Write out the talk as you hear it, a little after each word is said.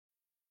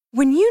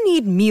When you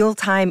need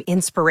mealtime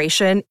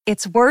inspiration,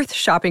 it's worth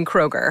shopping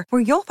Kroger,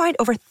 where you'll find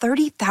over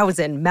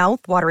 30,000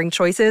 mouth-watering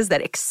choices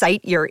that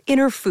excite your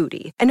inner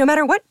foodie. And no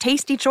matter what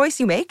tasty choice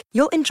you make,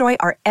 you'll enjoy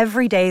our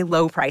everyday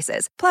low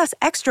prices, plus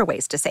extra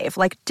ways to save,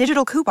 like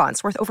digital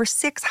coupons worth over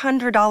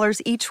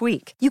 $600 each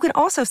week. You can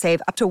also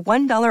save up to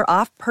 $1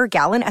 off per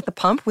gallon at the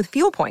pump with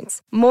fuel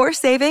points. More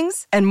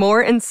savings and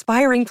more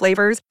inspiring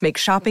flavors make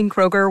shopping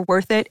Kroger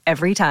worth it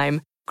every time.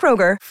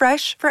 Kroger,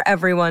 fresh for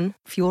everyone.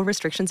 Fuel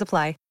restrictions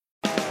apply.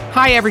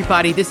 Hi,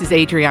 everybody. This is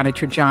Adriana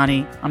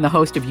Trajani. I'm the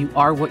host of You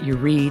Are What You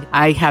Read.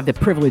 I have the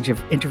privilege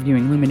of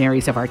interviewing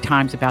luminaries of our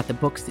times about the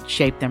books that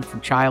shaped them from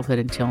childhood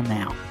until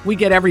now. We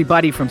get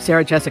everybody from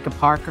Sarah Jessica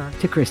Parker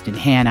to Kristen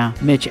Hanna,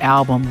 Mitch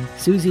Albom,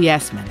 Susie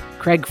Essman,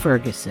 Craig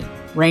Ferguson,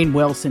 Rainn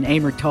Wilson,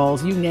 Amor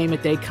Tolls, you name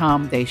it, they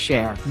come, they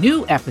share.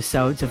 New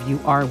episodes of You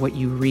Are What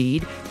You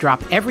Read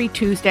drop every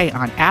Tuesday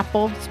on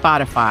Apple,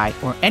 Spotify,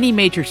 or any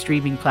major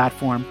streaming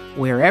platform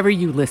wherever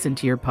you listen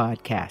to your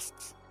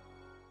podcasts.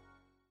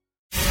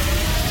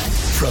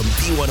 From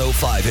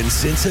B105 in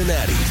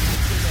Cincinnati,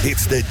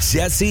 it's the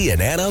Jesse and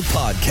Anna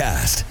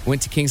podcast.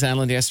 Went to Kings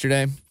Island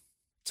yesterday.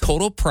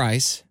 Total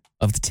price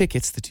of the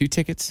tickets, the 2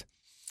 tickets,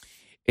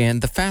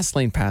 and the fast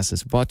lane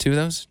passes. Bought 2 of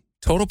those.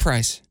 Total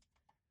price,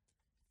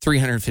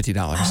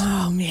 $350.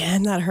 Oh,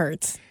 man, that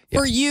hurts. Yeah.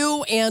 For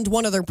you and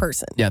one other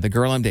person. Yeah, the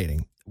girl I'm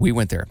dating. We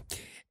went there.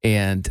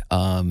 And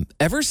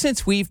ever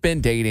since we've been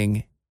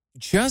dating,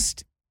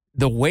 just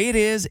the way it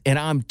is, and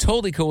I'm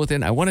totally cool with it,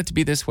 and I want it to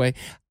be this way,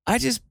 I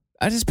just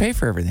pay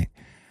for everything.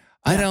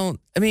 Yeah.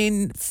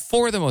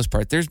 For the most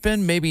part, there's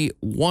been maybe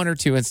 1 or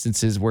 2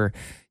 instances where,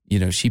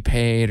 she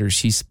paid or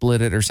she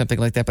split it or something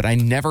like that, but I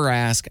never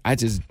ask. I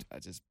just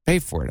pay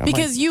for it.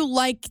 Because you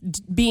like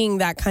being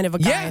that kind of a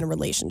guy in a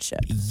relationship.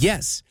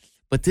 Yes.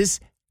 But this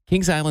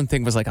Kings Island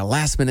thing was like a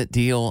last minute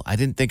deal. I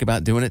didn't think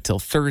about doing it till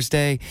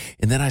Thursday.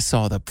 And then I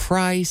saw the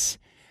price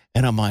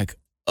and I'm like,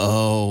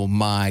 oh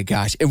my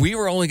gosh. And we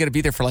were only going to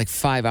be there for like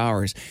 5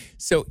 hours.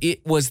 So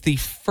it was the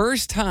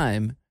first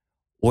time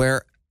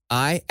where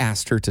I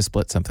asked her to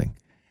split something.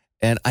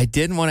 And I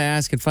didn't want to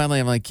ask. And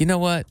finally, I'm like, you know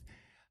what?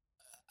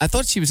 I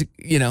thought she was,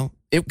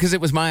 because it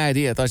was my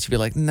idea. I thought she'd be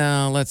like,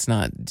 no, let's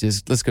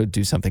go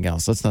do something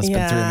else. Let's not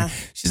spend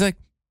 $300. She's like,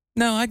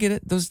 no, I get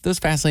it. Those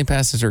fast lane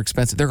passes are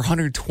expensive. They're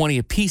 $120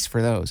 a piece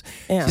for those.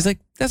 Yeah. She's like,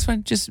 that's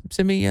fine. Just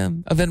send me a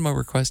Venmo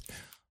request.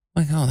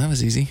 I'm like, oh, that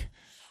was easy.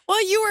 Well,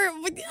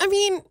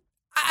 I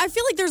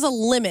feel like there's a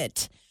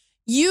limit.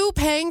 You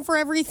paying for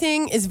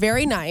everything is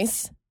very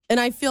nice. And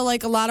I feel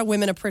like a lot of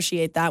women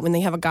appreciate that when they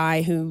have a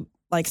guy who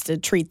likes to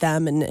treat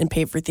them and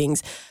pay for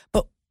things.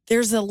 But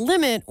there's a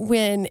limit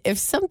if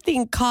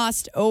something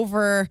cost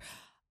over,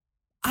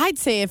 I'd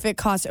say if it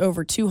costs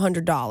over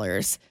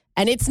 $200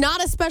 and it's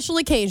not a special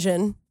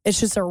occasion,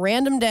 it's just a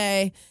random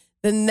day,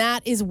 then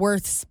that is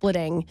worth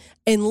splitting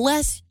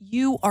unless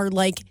you are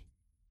like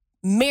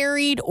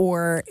married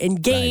or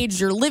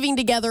engaged or living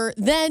together,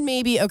 then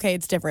maybe, okay,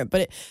 it's different.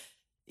 But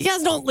you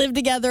guys don't live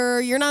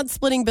together. You're not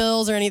splitting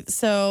bills or anything.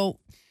 So...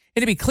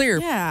 And to be clear,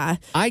 yeah,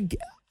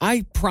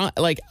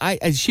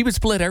 she would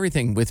split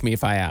everything with me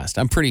if I asked.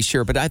 I'm pretty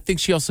sure, but I think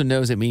she also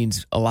knows it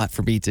means a lot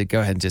for me to go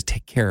ahead and just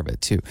take care of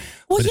it too.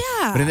 Well,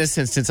 but in this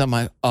instance, I'm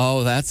like,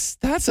 oh, that's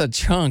a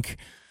chunk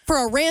for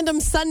a random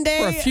Sunday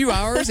for a few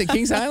hours at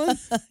Kings Island.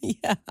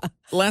 Yeah,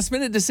 last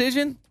minute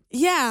decision.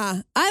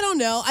 Yeah, I don't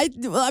know.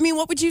 I mean,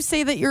 what would you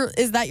say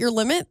is that your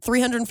limit?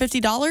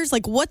 $350?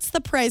 Like, what's the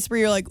price where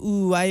you're like,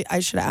 ooh, I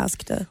should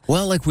ask to?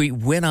 Well, like we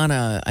went on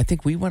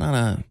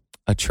a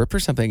trip or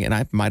something, and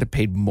I might have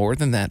paid more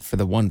than that for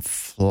the one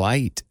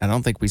flight. I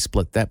don't think we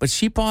split that, but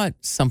she bought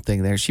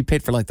something there. She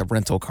paid for like the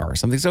rental car or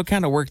something, so it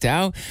kind of worked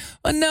out.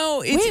 But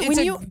no,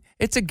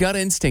 it's a gut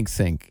instinct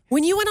thing.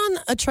 When you went on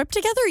a trip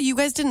together, you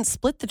guys didn't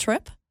split the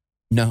trip?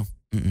 No.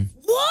 Mm-mm.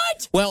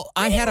 What? Well,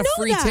 I had a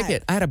free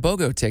ticket. I had a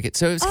BOGO ticket,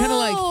 so it was kind of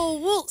like.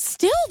 Oh, well,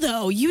 still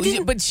though, you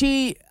didn't. But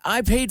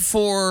I paid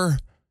for.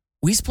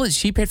 We split.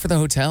 She paid for the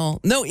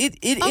hotel. No, it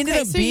ended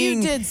up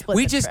being. You did split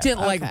we the just trip.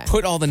 didn't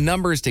put all the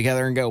numbers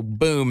together and go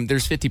boom.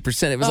 There's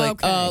 50%. It was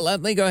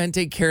let me go ahead and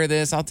take care of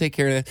this. I'll take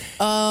care of this.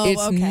 Oh,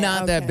 it's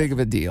not that big of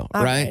a deal,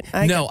 right?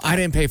 No, I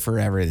didn't pay for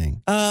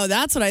everything. Oh,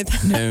 that's what I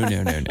thought. No.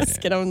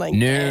 I'm like,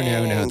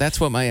 no.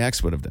 That's what my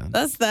ex would have done.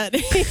 That's that.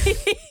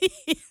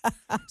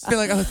 Just be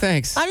like, oh,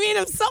 thanks. I mean,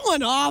 if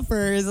someone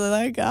offers,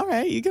 like, all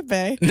right, you could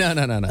pay. No.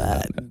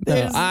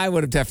 I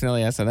would have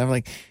definitely asked that. I'm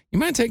like, you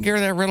mind taking care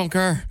of that rental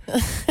car?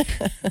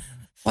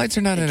 Flights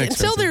are not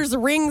inexpensive. Until there's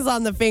rings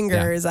on the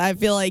fingers, I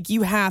feel like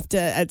you have to,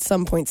 at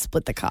some point,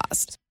 split the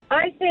cost.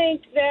 I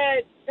think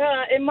that,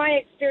 in my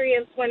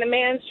experience, when a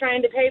man's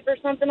trying to pay for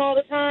something all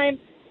the time,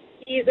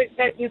 he's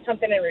expecting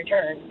something in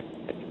return.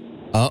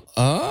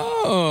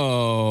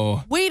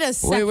 Oh. Wait a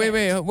second.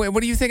 Wait.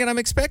 What are you thinking I'm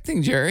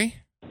expecting, Jerry?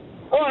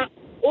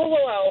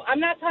 Whoa. I'm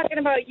not talking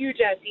about you,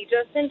 Jesse.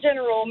 Just in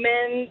general,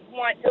 men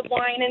want to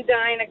wine and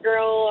dine a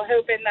girl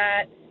hoping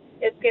that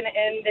it's going to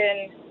end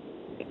in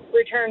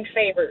return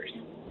favors.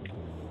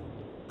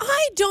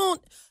 I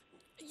don't.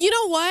 You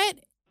know what?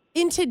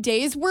 In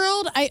today's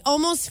world, I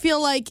almost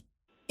feel like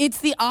It's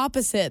the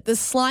opposite. The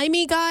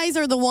slimy guys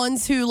are the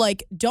ones who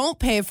like don't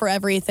pay for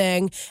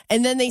everything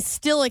and then they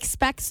still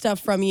expect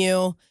stuff from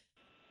you.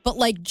 But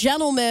like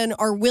gentlemen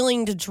are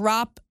willing to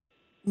drop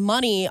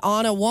money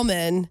on a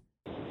woman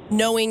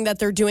knowing that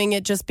they're doing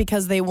it just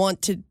because they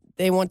want to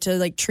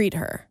like treat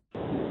her.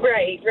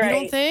 Right. You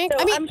don't think? So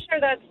I mean, I'm sure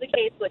that's the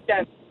case with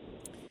them.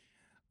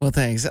 Well,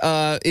 thanks.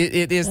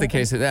 It is the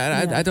case.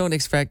 Yeah. I don't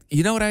expect.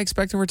 You know what I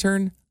expect in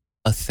return?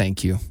 A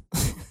thank you.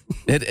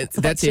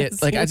 That's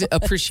it. Like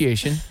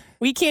appreciation.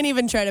 We can't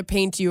even try to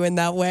paint you in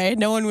that way.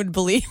 No one would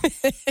believe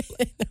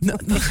it. No,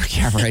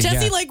 yeah, right.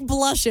 Jesse yeah. like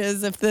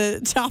blushes if the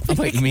topic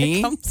Like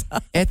me? comes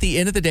up. At the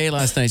end of the day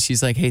last night,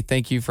 she's like, "Hey,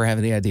 thank you for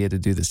having the idea to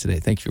do this today.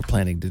 Thank you for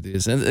planning to do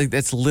this." And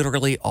that's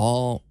literally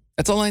all.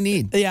 That's all I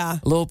need. Yeah.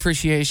 A little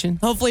appreciation.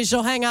 Hopefully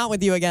she'll hang out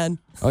with you again.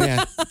 Oh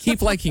yeah.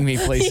 Keep liking me,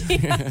 please.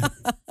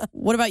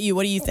 What about you?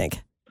 What do you think?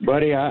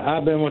 Buddy,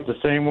 I've been with the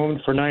same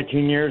woman for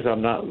 19 years.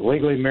 I'm not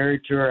legally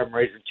married to her. I'm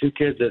raising 2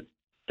 kids that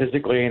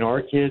physically ain't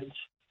our kids.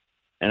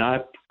 And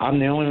I'm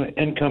the only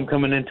income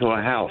coming into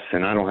a house,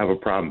 and I don't have a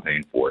problem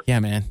paying for it. Yeah,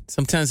 man.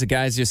 Sometimes the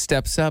guy just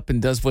steps up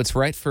and does what's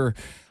right for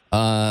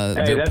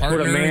their that's partner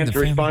what a man's and the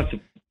family.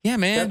 responsibility. Yeah,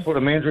 man. That's what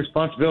a man's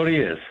responsibility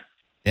is.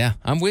 Yeah,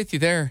 I'm with you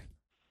there.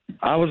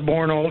 I was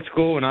born old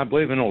school, and I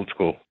believe in old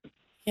school.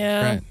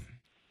 Yeah. Right.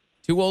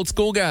 2 old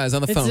school guys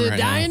on the It's phone a right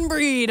dying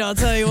breed, I'll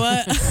tell you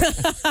what.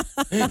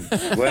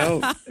 Well,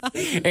 now.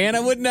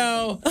 Anna would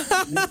know.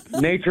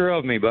 nature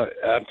of me, but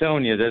I'm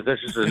telling you,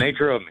 that's just the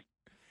nature of me.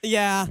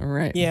 Yeah. All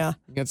right. Yeah.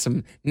 We got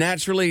some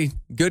naturally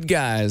good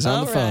guys on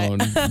All the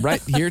right. phone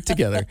right here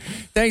together.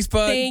 Thanks,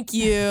 bud. Thank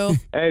you.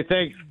 Hey,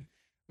 thanks.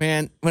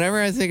 Man,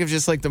 whenever I think of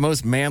just like the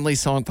most manly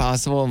song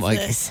possible, I'm like,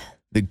 This.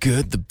 the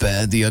good, the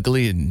bad, the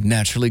ugly, and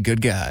naturally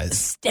good guys.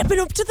 Stepping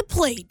up to the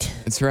plate.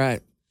 That's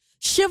right.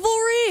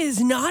 Chivalry is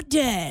not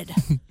dead.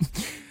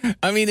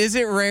 I mean, is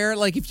it rare?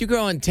 Like, if you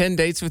go on 10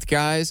 dates with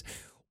guys,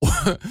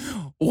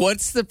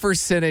 what's the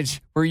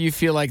percentage where you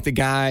feel like the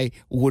guy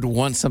would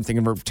want something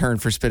in return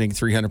for spending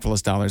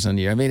 $300+ on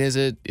you? I mean, is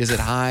it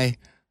high?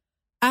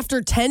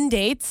 After 10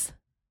 dates?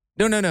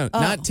 No,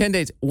 not 10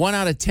 dates. 1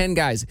 out of 10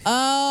 guys.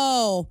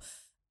 Oh.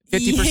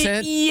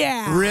 50%?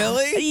 Yeah.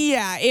 Really?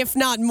 Yeah, if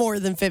not more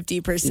than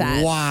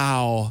 50%.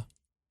 Wow.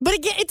 But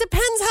again, it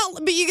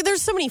depends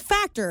there's so many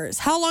factors.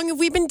 How long have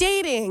we been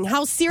dating?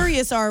 How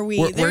serious are we?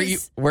 Where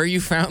you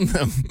found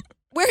them?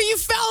 Where you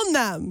found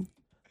them?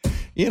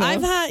 You know?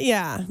 I've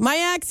had,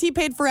 my ex, he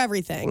paid for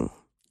everything.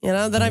 You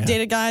know, then I've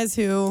dated guys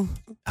who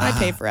I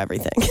pay for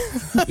everything.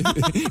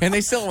 And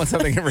they still want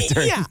something in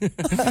return. Yeah.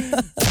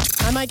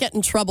 I might get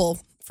in trouble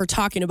for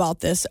talking about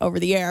this over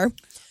the air.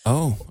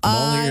 Oh,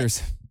 I'm all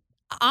ears.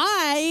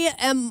 I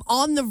am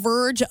on the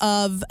verge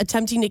of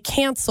attempting to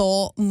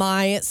cancel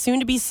my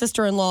soon-to-be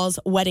sister-in-law's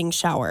wedding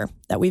shower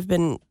that we've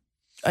been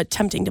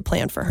attempting to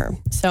plan for her.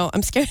 So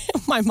I'm scared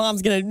my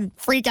mom's going to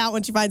freak out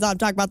when she finds out I'm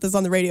talking about this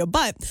on the radio,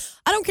 but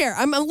I don't care.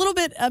 I'm a little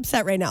bit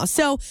upset right now.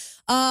 So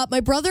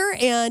my brother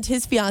and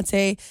his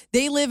fiance,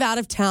 they live out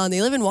of town.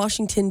 They live in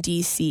Washington,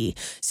 D.C.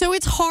 So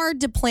it's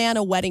hard to plan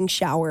a wedding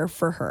shower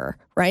for her,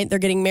 right? They're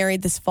getting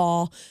married this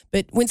fall.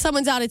 But when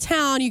someone's out of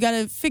town, you got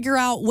to figure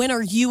out when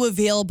are you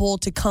available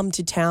to come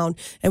to town,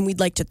 and we'd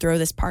like to throw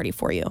this party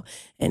for you.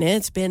 And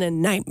it's been a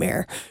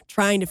nightmare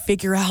trying to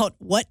figure out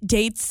what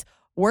dates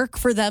work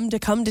for them to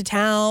come to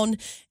town.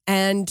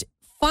 And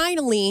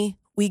finally,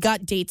 we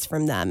got dates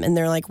from them. And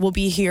they're like, we'll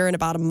be here in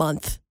about a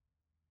month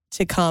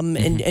to come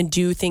and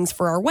do things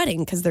for our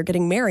wedding because they're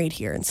getting married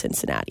here in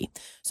Cincinnati.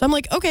 So I'm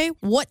like, okay,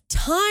 what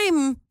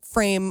time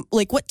frame,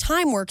 like what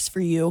time works for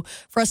you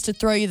for us to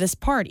throw you this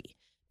party?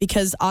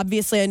 Because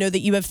obviously I know that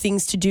you have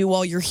things to do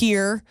while you're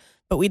here,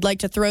 but we'd like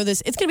to throw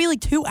this. It's going to be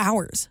like 2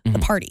 hours, the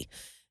party.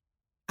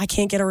 I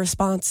can't get a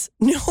response.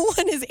 No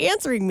one is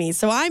answering me.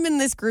 So I'm in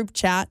this group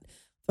chat,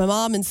 my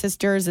mom and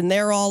sisters, and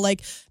they're all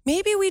like,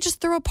 maybe we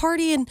just throw a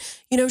party and,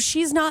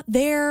 she's not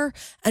there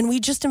and we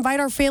just invite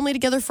our family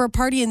together for a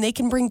party and they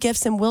can bring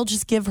gifts and we'll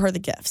just give her the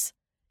gifts.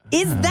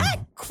 Is that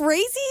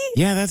crazy?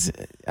 Yeah,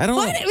 I don't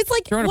know. It's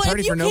like, Throwing a what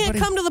party if you for can't nobody?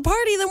 come to the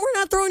party, then we're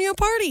not throwing you a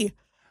party.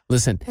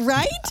 Listen,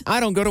 right? I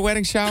don't go to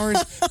wedding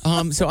showers,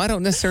 so I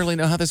don't necessarily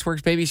know how this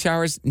works. Baby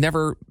showers,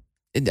 never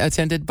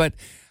attended, but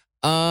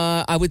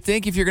I would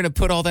think if you're going to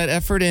put all that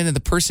effort in and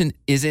the person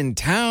is in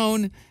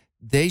town,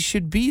 they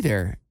should be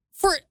there.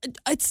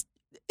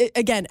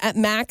 Again, at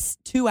max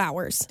 2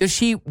 hours. Does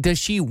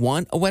she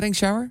want a wedding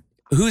shower?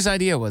 Whose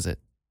idea was it?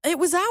 It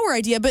was our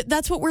idea, but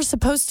that's what we're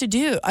supposed to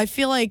do. I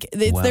feel like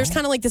there's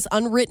kind of like this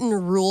unwritten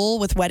rule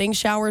with wedding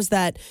showers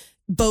that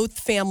both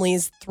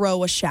families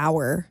throw a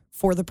shower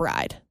for the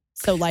bride.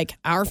 So like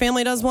our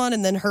family does one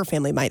and then her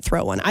family might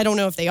throw one. I don't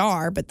know if they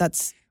are, but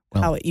that's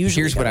how it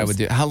usually Here's goes. what I would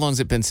do. How long has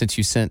it been since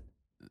you sent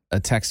a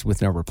text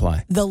with no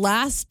reply? The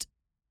last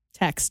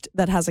text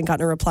that hasn't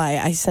gotten a reply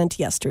I sent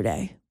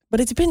yesterday. But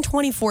it's been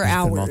 24 There's been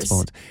hours. multiple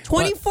ones.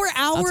 24 hours?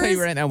 I'll tell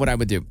you right now what I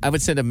would do. I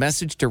would send a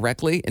message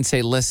directly and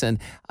say, listen,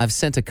 I've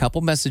sent a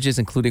couple messages,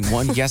 including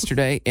one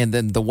yesterday and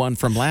then the one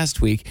from last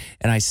week,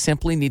 and I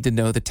simply need to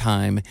know the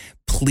time.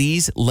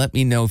 Please let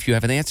me know if you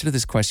have an answer to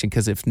this question,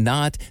 because if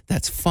not,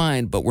 that's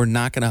fine, but we're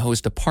not going to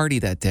host a party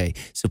that day.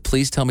 So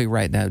please tell me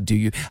right now, do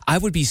you? I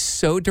would be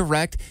so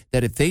direct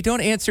that if they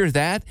don't answer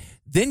that,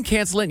 then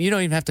cancel it and you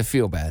don't even have to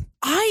feel bad.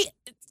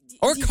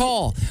 Or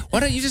call. Why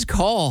don't you just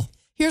call?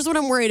 Here's what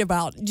I'm worried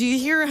about. Do you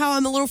hear how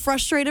I'm a little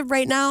frustrated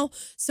right now?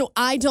 So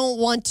I don't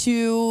want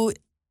to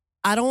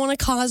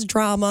cause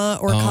drama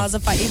or cause a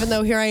fight, even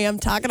though here I am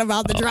talking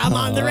about the drama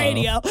on the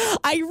radio.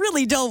 I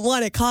really don't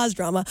want to cause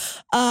drama.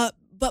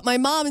 But my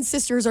mom and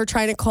sisters are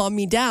trying to calm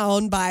me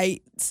down by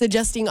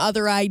suggesting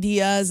other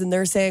ideas. And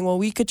they're saying, well,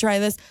 we could try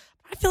this.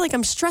 I feel like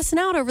I'm stressing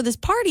out over this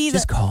party.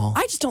 Just call.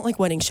 I just don't like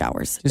wedding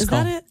showers. Just Is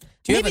call. that it?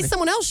 Maybe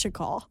someone else should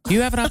call. Do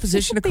you have an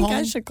opposition to I think calling?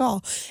 I should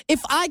call.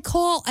 If I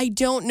call, I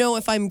don't know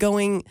if I'm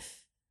going.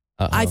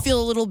 I feel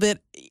a little bit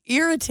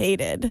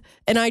irritated,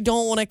 and I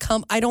don't want to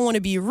come. I don't want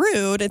to be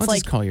rude. It's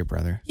Just call your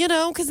brother.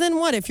 because then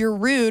what if you're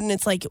rude and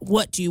it's like,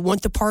 what, do you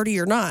want the party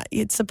or not?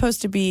 It's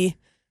supposed to be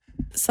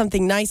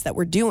something nice that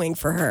we're doing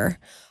for her.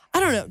 I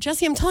don't know,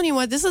 Jesse. I'm telling you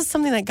what, this is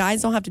something that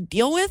guys don't have to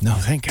deal with. No,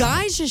 thank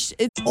God. Guys just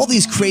All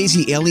these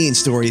crazy alien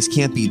stories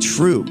can't be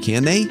true,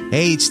 can they?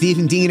 Hey, it's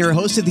Stephen Diener,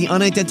 host of the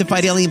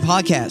Unidentified Alien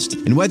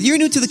Podcast. And whether you're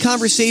new to the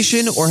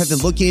conversation or have been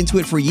looking into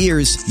it for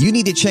years, you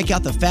need to check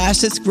out the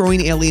fastest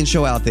growing alien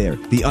show out there,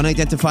 the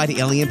Unidentified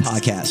Alien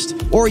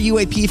Podcast, or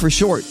UAP for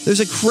short. There's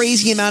a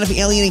crazy amount of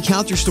alien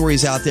encounter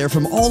stories out there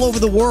from all over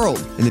the world.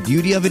 And the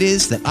beauty of it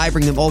is that I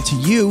bring them all to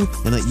you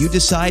and let you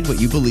decide what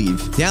you believe.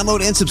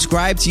 Download and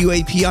subscribe to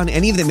UAP on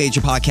any of the major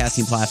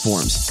podcasting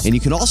platforms. And you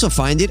can also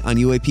find it on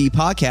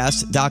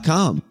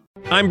UAPpodcast.com.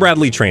 I'm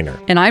Bradley Trainer.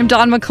 And I'm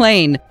Don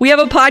McClain. We have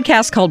a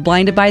podcast called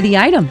Blinded by the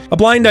Item. A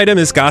blind item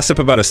is gossip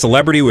about a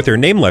celebrity with their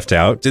name left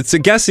out. It's a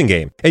guessing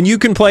game, and you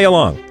can play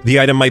along. The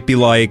item might be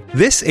like,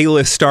 this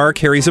A-list star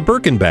carries a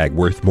Birkin bag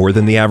worth more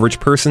than the average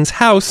person's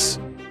house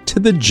to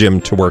the gym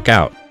to work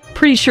out.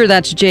 Pretty sure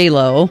that's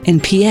J-Lo.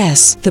 And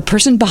P.S. the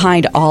person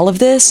behind all of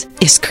this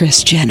is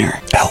Kris Jenner,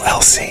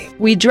 LLC.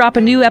 We drop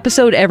a new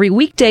episode every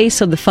weekday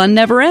so the fun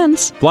never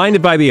ends.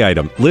 Blinded by the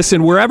Item.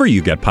 Listen wherever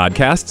you get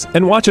podcasts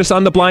and watch us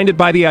on the Blinded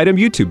by the Item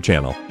YouTube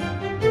channel.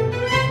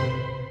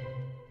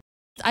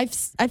 I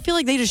feel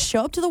like they just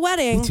show up to the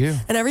wedding Me too.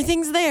 and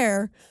everything's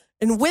there.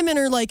 And women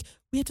are like,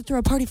 we have to throw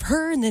a party for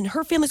her, and then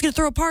her family's going to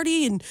throw a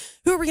party, and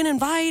who are we going to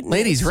invite? And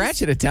Ladies, it's just-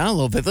 ratchet it down a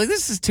little bit. Like,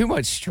 this is too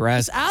much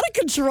stress. It's out of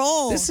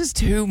control. This is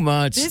too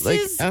much. This like,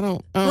 is- I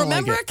don't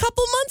Remember like a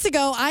couple months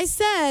ago, I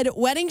said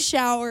wedding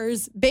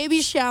showers,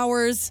 baby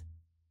showers,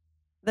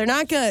 they're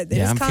not good. They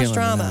Yeah, just I'm cause feeling it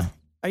drama. now.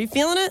 Are you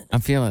feeling it?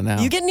 I'm feeling it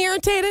now. You getting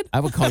irritated?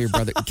 I would call your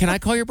brother. Can I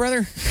call your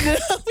brother?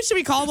 Should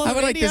we call him on I the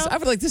would like radio? this. I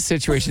would like this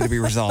situation to be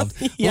resolved.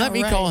 Yeah, let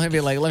me right. call him and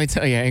be like, let me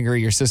tell you how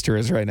angry your sister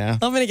is right now.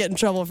 I'm going to get in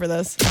trouble for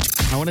this.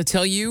 I want to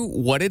tell you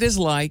what it is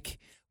like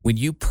when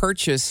you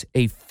purchase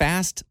a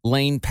fast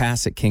lane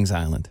pass at Kings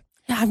Island.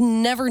 Yeah, I've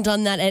never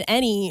done that at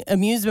any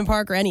amusement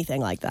park or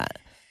anything like that.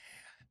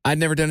 I've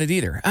never done it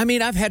either. I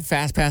mean, I've had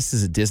fast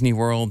passes at Disney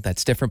World.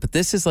 That's different. But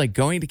this is like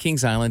going to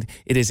Kings Island.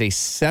 It is a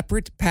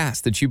separate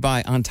pass that you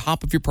buy on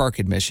top of your park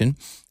admission,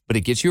 but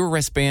it gets you a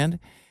wristband.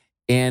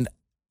 And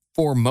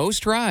for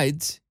most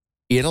rides,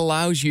 it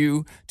allows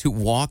you to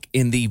walk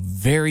in the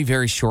very,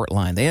 very short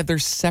line. They have their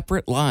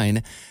separate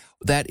line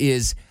that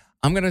is,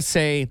 I'm going to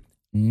say,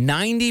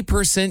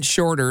 90%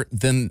 shorter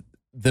than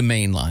the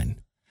main line.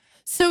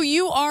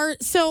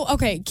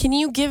 Okay, can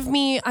you give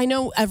me, I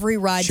know every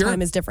ride Sure.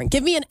 time is different.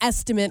 Give me an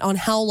estimate on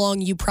how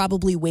long you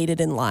probably waited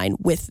in line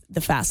with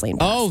the fast lane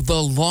pass. Oh,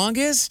 the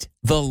longest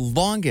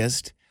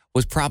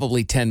was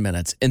probably 10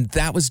 minutes. And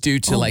that was due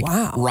to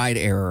wow. ride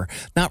error.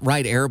 Not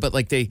ride error, but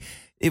like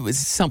it was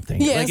something.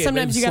 Yeah, like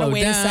sometimes you gotta slowed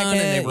wait a down second, And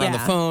they were on the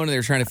yeah. phone and they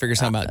were trying to figure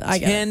something out. I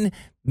get 10,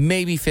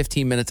 maybe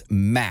 15 minutes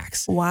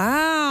max.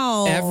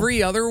 Wow.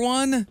 Every other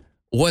one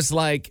was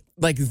like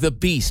the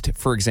Beast,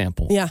 for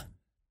example. Yeah.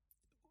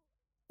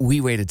 We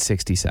waited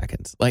 60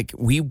 seconds. Like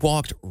we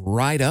walked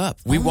right up.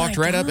 We Oh walked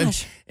my right up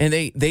gosh. and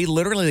they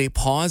literally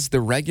pause the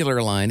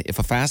regular line. If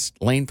a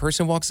fast lane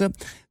person walks up,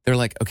 they're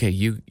like, okay,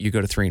 you go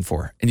to 3 and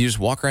 4 and you just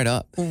walk right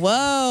up. Whoa.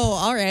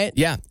 All right.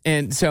 Yeah.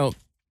 And so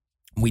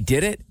we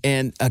did it.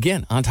 And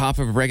again, on top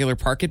of a regular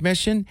park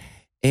admission,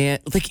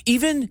 and like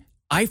even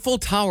Eiffel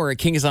Tower at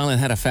Kings Island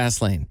had a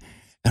fast lane.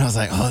 And I was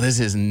like, oh, this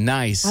is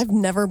nice. I've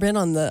never been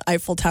on the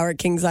Eiffel Tower at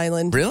Kings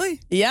Island.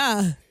 Really?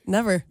 Yeah,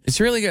 never. It's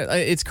really good.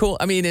 It's cool.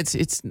 I mean,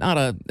 it's not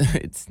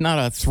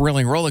a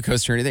thrilling roller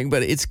coaster or anything,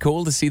 but it's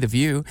cool to see the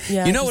view.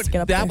 Yeah, you know just what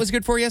get up that there. was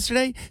good for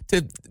yesterday?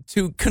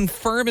 To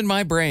confirm in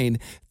my brain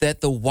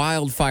that the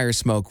wildfire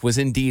smoke was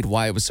indeed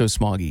why it was so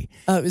smoggy.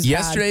 Oh, it was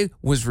yesterday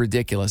was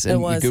ridiculous. And It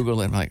was. you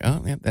Google it, I'm like,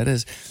 oh yeah, that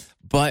is.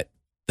 But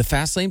the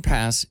fast lane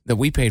pass that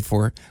we paid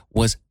for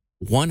was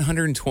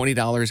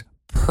 $120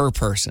 per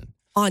person.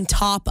 On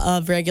top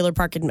of regular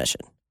park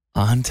admission.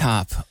 On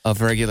top of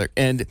regular.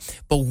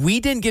 But we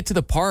didn't get to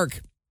the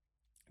park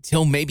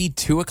till maybe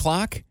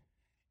 2:00.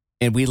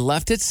 And we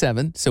left at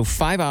 7, so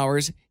 5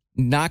 hours,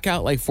 knock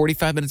out like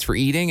 45 minutes for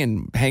eating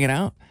and hanging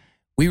out.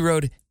 We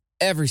rode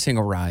every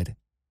single ride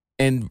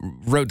and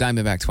rode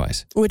Diamondback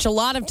twice. Which a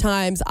lot of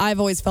times I've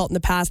always felt in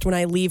the past when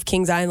I leave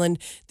Kings Island,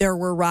 there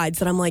were rides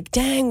that I'm like,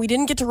 dang, we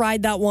didn't get to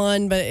ride that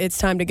one, but it's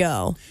time to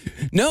go.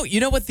 No, you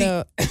know what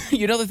the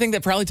thing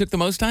that probably took the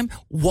most time?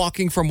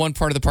 Walking from one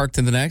part of the park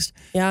to the next.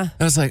 Yeah.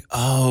 I was like,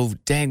 oh,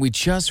 dang, we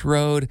just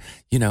rode,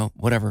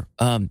 whatever,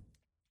 a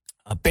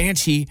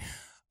Banshee.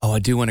 Oh, I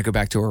do want to go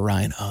back to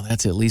Orion. Oh,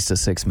 that's at least a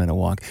 6-minute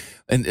walk.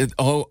 And you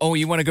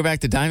want to go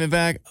back to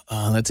Diamondback?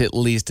 Oh, that's at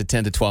least a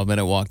 10 to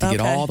 12-minute walk to get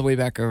all the way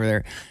back over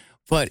there.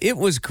 But it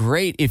was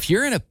great. If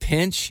you're in a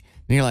pinch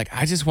and you're like,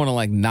 I just want to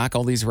like knock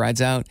all these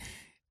rides out,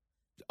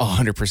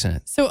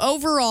 100%. So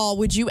overall,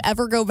 would you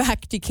ever go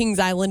back to Kings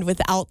Island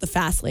without the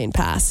Fastlane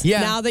Pass? Yeah.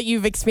 Now that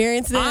you've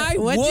experienced it, I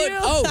would.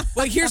 Oh,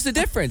 well, here's the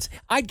difference.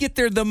 I'd get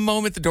there the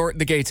moment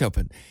the gates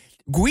open.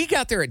 We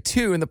got there at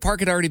 2 and the park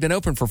had already been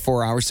open for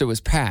 4 hours, so it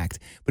was packed.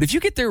 But if you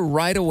get there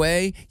right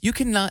away,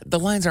 the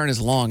lines aren't as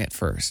long at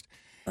first.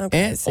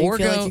 Okay, so you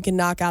feel like you can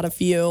knock out a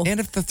few. And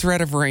if there's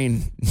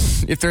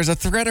a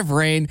threat of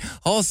rain,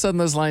 all of a sudden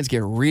those lines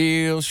get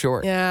real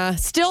short. Yeah.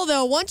 Still,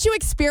 though, once you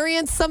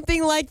experience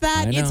something like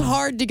that, it's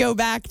hard to go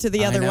back to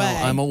the other way.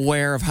 I'm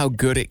aware of how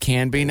good it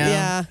can be now.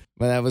 Yeah.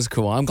 But that was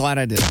cool. I'm glad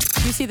I did.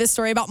 You see this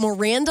story about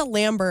Miranda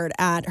Lambert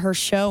at her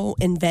show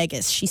in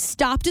Vegas. She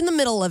stopped in the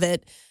middle of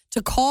it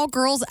to call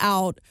girls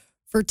out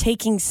for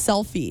taking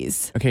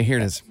selfies. Okay, here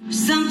it is.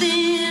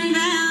 Something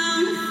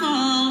bound to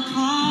fall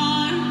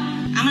apart.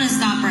 I'm going to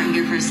stop right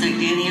here for a sec,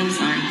 Danny. I'm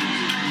sorry.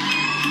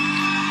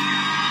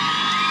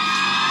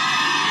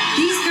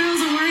 These girls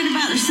are worried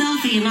about their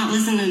selfie and not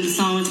listening to the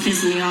song. It's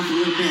pissing me off a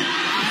little bit.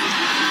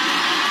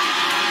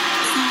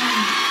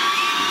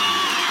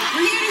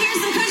 We're here to hear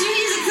some country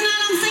music tonight.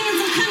 I'm singing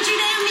some country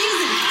damn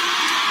music.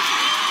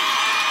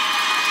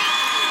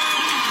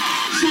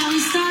 Shall we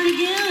start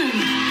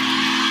again?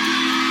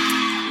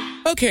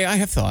 Okay, I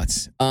have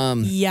thoughts.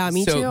 Yeah,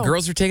 me too. So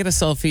girls are taking a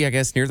selfie, I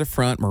guess, near the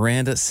front.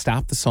 Miranda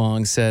stopped the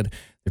song, said,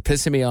 they're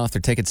pissing me off.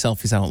 They're taking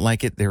selfies. I don't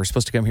like it. They were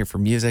supposed to come here for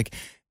music.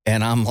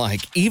 And I'm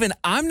like,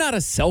 I'm not a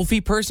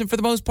selfie person for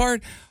the most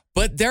part,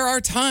 but there are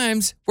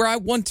times where I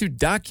want to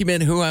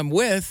document who I'm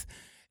with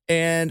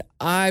and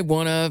I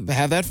want to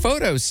have that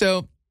photo.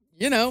 So,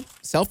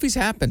 selfies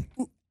happen.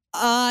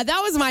 That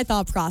was my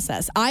thought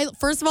process.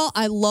 First of all,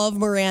 I love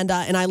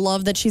Miranda and I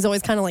love that she's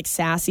always kind of like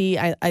sassy.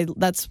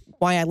 That's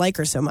why I like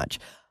her so much.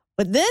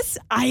 But this,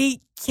 I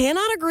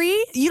cannot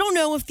agree. You don't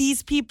know if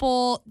these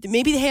people,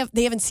 maybe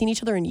they haven't seen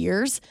each other in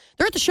years.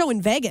 They're at the show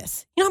in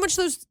Vegas. You know how much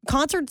those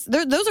concerts,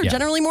 those are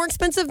generally more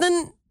expensive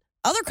than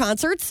other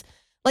concerts.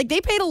 Like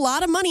they paid a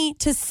lot of money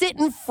to sit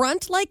in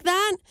front like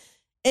that.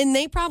 And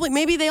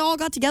maybe they all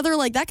got together.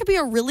 Like that could be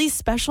a really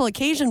special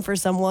occasion for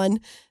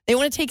someone. They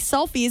want to take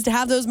selfies to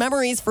have those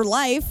memories for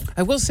life.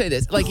 I will say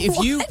this. Like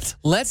if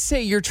let's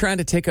say you're trying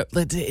to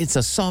it's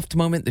a soft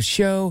moment in the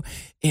show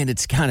and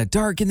it's kind of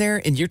dark in there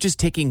and you're just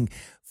taking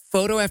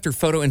photo after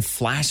photo and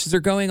flashes are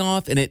going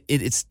off and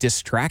it's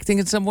distracting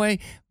in some way,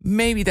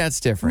 maybe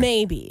that's different.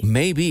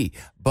 Maybe.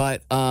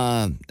 But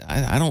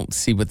I don't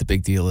see what the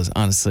big deal is,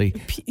 honestly.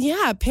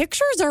 Yeah,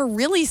 pictures are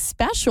really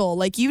special.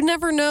 Like you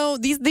never know.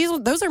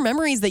 Those are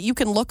memories that you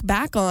can look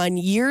back on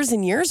years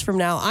and years from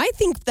now. I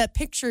think that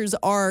pictures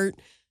are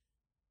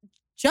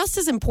just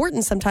as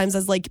important sometimes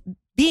as like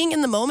being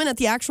in the moment at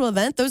the actual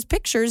event. Those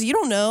pictures, you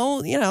don't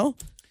know,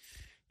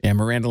 Yeah,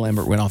 Miranda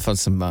Lambert went off on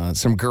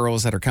some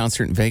girls at her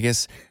concert in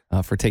Vegas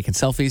for taking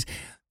selfies.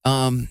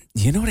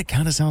 You know what it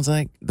kind of sounds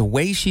like? The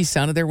way she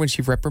sounded there when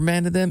she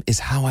reprimanded them is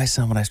how I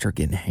sound when I start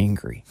getting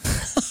hangry.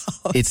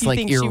 It's like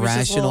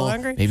irrational.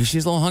 Maybe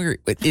she's a little hungry,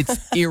 but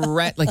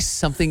it's like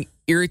something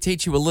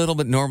irritates you a little,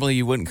 but normally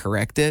you wouldn't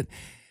correct it.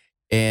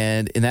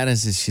 And in that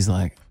instance, she's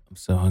like, I'm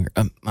so hungry.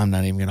 I'm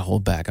not even going to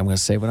hold back. I'm going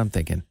to say what I'm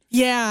thinking.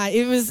 Yeah,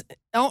 it was,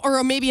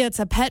 or maybe it's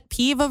a pet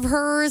peeve of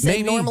hers. Maybe.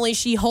 And normally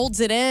she holds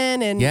it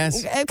in. And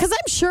yes. Because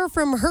I'm sure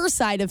from her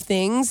side of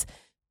things,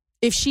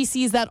 if she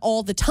sees that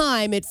all the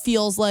time, it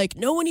feels like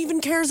no one even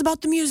cares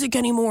about the music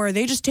anymore.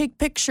 They just take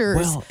pictures.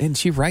 Well, and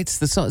she writes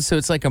the song, so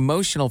it's like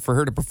emotional for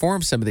her to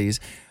perform some of these.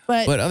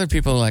 But other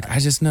people are like, I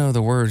just know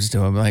the words to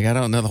them. Like, I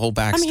don't know the whole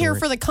backstory. I'm here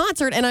for the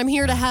concert, and I'm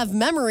here to have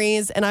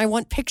memories, and I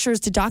want pictures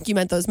to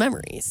document those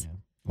memories.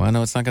 Well, I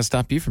know it's not going to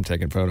stop you from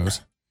taking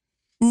photos.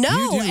 No.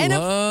 You do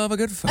love a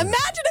good photo.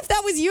 Imagine if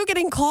that was you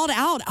getting called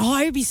out. Oh,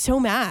 I would be so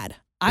mad.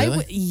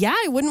 Really?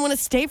 I wouldn't want to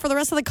stay for the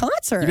rest of the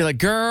concert. You'd be like,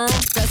 girl.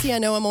 Jesse, I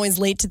know I'm always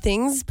late to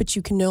things, but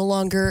you can no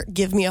longer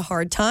give me a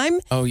hard time.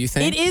 Oh, you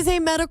think? It is a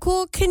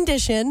medical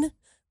condition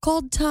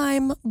called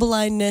time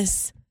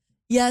blindness.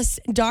 Yes,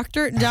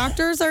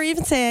 doctors are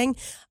even saying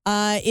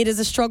it is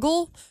a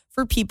struggle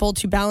for people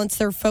to balance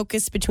their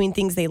focus between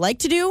things they like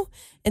to do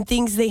and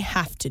things they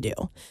have to do.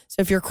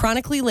 So if you're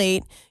chronically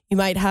late, you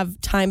might have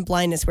time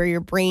blindness where your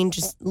brain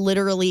just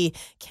literally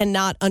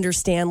cannot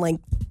understand like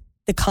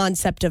the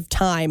concept of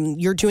time.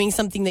 You're doing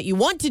something that you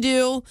want to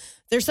do.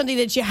 There's something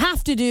that you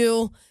have to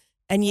do,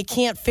 and you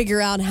can't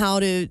figure out how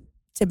to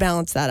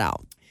balance that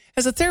out.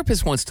 As a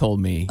therapist once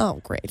told me,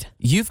 Oh, great.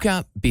 you've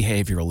got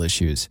behavioral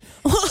issues.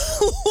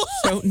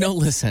 So, no,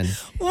 listen.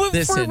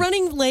 For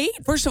running late?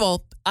 First of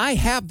all, I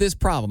have this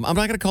problem. I'm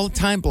not going to call it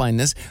time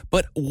blindness,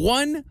 but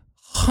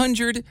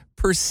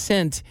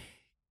 100%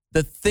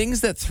 the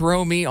things that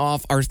throw me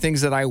off are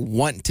things that I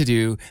want to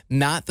do,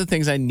 not the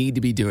things I need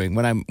to be doing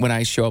when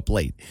I show up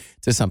late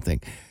to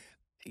something.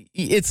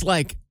 It's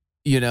like,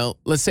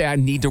 let's say I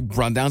need to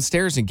run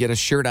downstairs and get a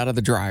shirt out of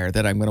the dryer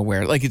that I'm going to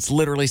wear. Like, it's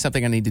literally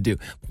something I need to do.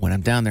 When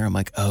I'm down there, I'm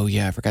like, oh,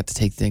 yeah, I forgot to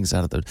take things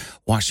out of the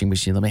washing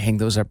machine. Let me hang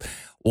those up.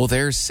 Well,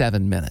 there's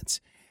 7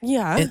 minutes.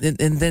 Yeah.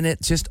 And then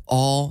it just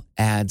all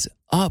adds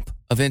up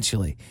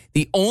eventually.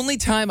 The only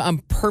time I'm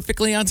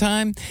perfectly on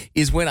time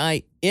is when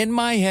I, in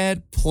my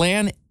head,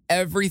 plan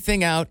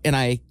everything out and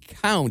I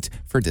count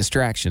for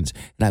distractions.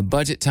 And I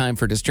budget time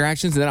for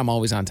distractions, and then I'm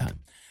always on time.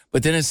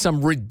 But then it's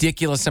some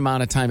ridiculous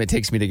amount of time it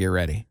takes me to get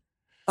ready.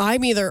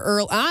 I'm either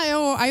early.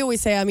 I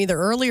always say I'm either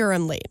early or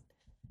I'm late.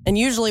 And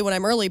usually when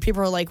I'm early,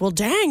 people are like, well,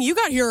 dang, you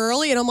got here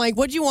early. And I'm like,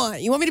 what do you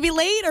want? You want me to be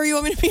late or you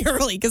want me to be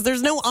early? Because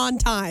there's no on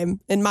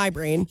time in my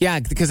brain. Yeah,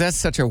 because that's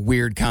such a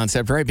weird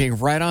concept, right? Being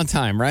right on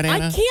time, right,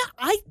 Anna? I can't.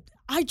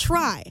 I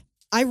try.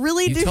 I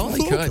really do.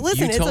 Totally could.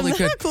 Listen, You totally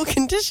it's a medical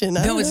condition.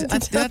 No,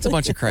 that's a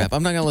bunch of crap.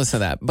 I'm not going to listen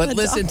to that. But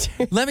listen,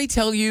 let me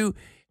tell you,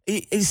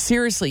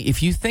 seriously,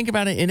 if you think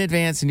about it in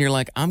advance and you're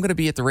like, I'm going to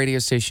be at the radio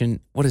station,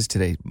 what is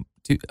today?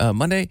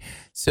 Monday?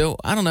 So,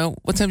 I don't know.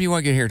 What time do you want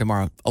to get here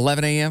tomorrow?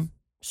 11 a.m.?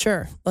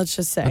 Sure. Let's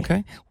just say.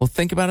 Okay. Well,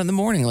 think about it in the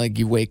morning. Like,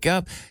 you wake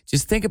up,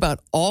 just think about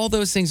all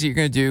those things that you're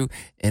going to do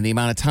and the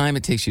amount of time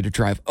it takes you to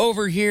drive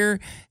over here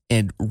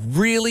and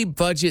really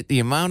budget the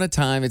amount of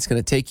time it's going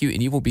to take you,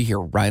 and you will be here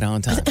right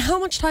on time. How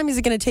much time is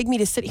it going to take me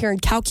to sit here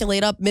and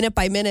calculate up minute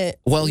by minute?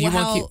 Well, you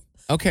won't keep...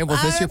 Okay, well,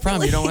 that's your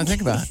problem. You don't want to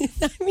think about it.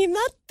 I mean,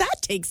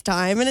 that takes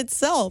time in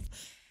itself.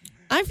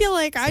 I feel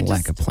like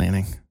lack of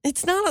planning.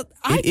 It's not.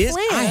 It is.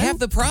 I have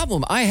the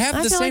problem. I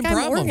have the same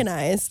problem. I'm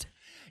organized.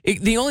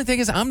 The only thing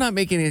is, I'm not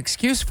making an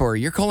excuse for it.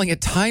 You're calling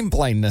it time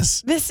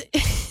blindness. This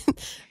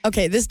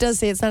does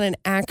say it's not an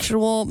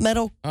actual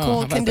medical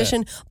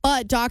condition,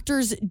 but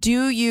doctors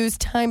do use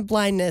time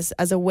blindness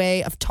as a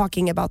way of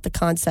talking about the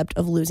concept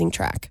of losing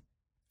track.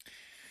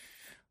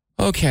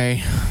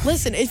 Okay.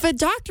 Listen, if a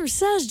doctor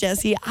says,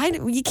 Jesse,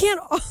 you can't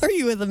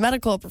argue with a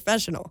medical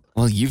professional.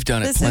 Well, you've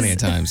done it plenty of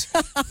times.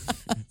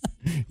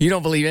 You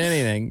don't believe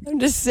anything. I'm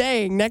just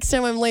saying, next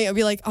time I'm late, I'll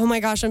be like, oh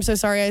my gosh, I'm so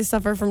sorry. I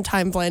suffer from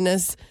time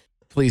blindness.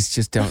 Please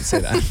just don't say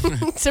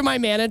that. To my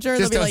manager,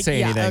 just they'll be don't like,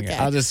 say anything. Okay.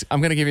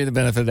 I'm going to give you the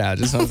benefit of the doubt.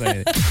 Just don't say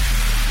anything.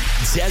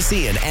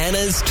 Jesse and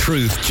Anna's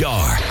Truth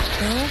Jar.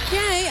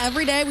 Okay,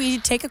 every day we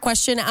take a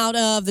question out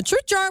of the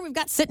Truth Jar we've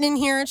got sitting in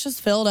here. It's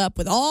just filled up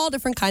with all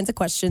different kinds of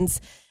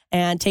questions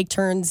and take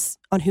turns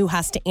on who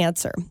has to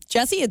answer.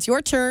 Jesse, it's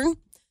your turn.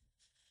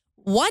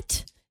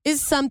 What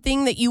is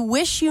something that you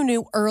wish you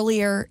knew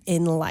earlier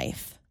in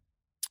life?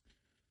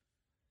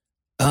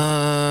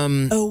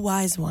 Oh,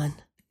 wise one.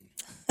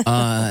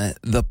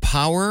 The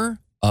power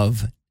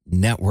of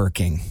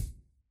networking.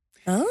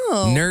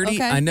 Oh, nerdy.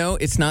 okay. I know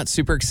it's not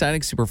super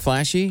exciting, super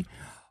flashy,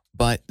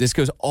 but this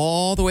goes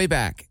all the way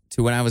back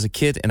to when I was a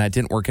kid and I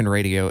didn't work in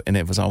radio, and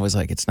it was always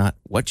like, it's not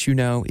what you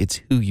know, it's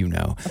who you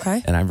know.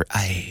 Okay. And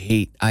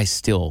I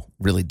still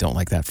really don't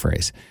like that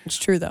phrase. It's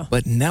true though.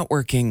 But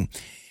networking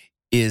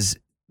is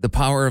the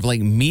power of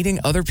like meeting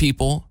other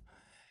people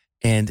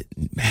and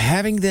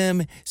having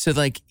them, so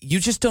like you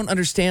just don't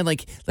understand,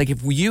 like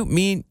if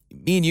me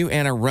and you,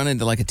 Anna, run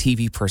into like a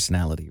TV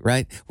personality,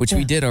 right? Which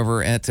we did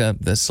over at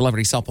the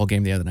celebrity softball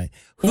game the other night.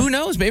 Who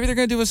knows? Maybe they're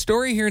going to do a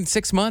story here in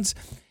 6 months,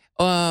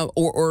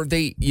 or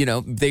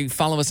they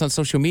follow us on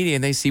social media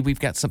and they see we've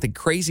got something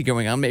crazy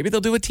going on. Maybe they'll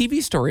do a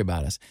TV story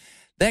about us.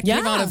 That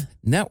came out of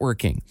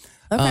networking.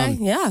 Okay,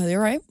 yeah, you're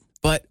right.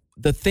 But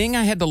the thing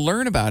I had to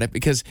learn about it,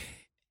 because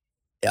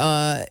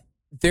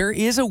there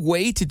is a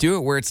way to do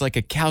it where it's like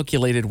a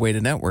calculated way to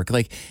network.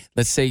 Like,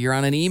 let's say you're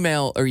on an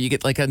email or you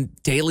get like a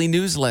daily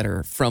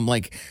newsletter from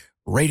like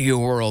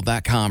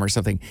radioworld.com or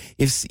something.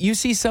 If you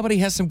see somebody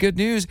has some good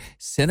news,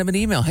 send them an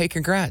email. Hey,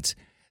 congrats.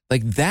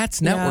 Like,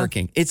 that's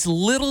networking. Yeah. It's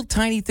little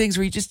tiny things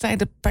where you just trying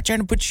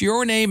to put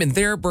your name in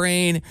their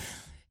brain.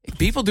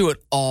 People do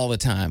it all the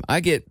time.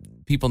 I get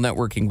people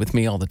networking with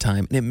me all the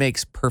time, and it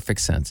makes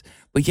perfect sense.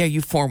 But yeah,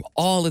 you form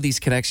all of these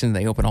connections.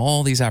 They open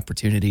all these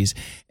opportunities,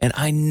 and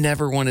I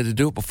never wanted to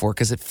do it before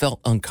because it felt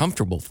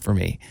uncomfortable for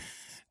me.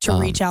 To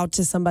reach out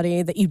to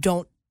somebody that you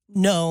don't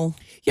know.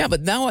 Yeah,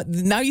 but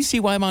now you see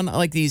why I'm on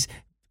like these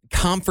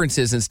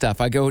conferences and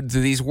stuff. I go to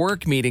these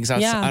work meetings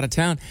out of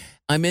town.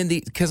 I'm in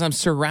because I'm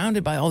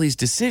surrounded by all these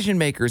decision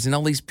makers and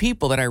all these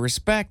people that I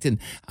respect, and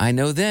I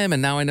know them,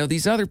 and now I know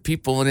these other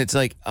people, and it's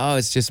like, oh,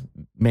 it's just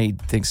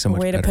made things so much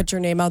better. Way to put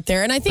your name out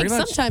there. And I think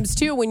sometimes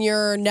too, when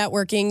you're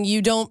networking,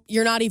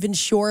 you're not even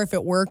sure if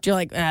it worked. You're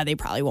like, they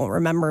probably won't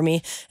remember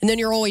me. And then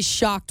you're always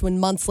shocked when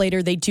months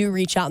later they do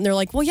reach out and they're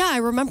like, well, yeah, I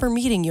remember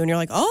meeting you. And you're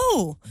like,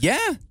 oh,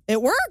 yeah,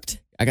 it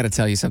worked. I got to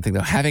tell you something,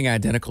 though. Having an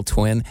identical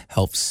twin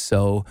helps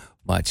so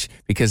much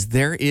because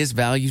there is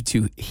value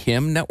to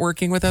him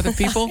networking with other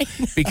people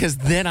because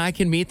then I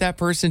can meet that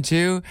person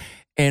too.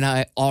 And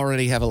I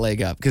already have a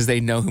leg up because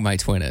they know who my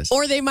twin is.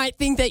 Or they might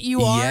think that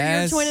you are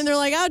your twin and they're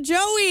like, oh,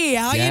 Joey,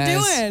 how you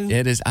doing?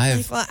 It is.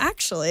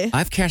 Actually.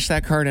 I've cashed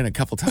that card in a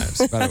couple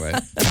times, by the way.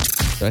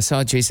 So I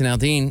saw Jason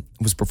Aldean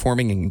was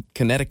performing in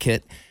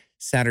Connecticut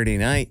Saturday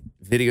night.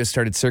 Video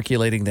started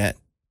circulating that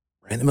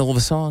right in the middle of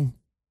a song,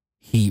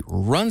 he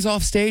runs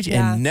off stage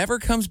and never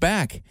comes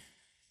back.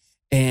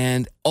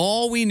 And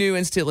all we knew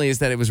instantly is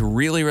that it was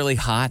really, really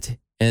hot.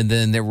 And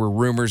then there were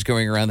rumors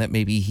going around that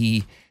maybe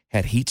he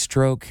had heat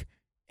stroke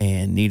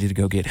and needed to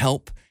go get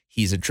help.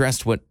 He's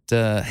addressed what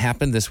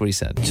happened. This is what he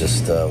said.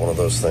 Just one of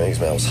those things,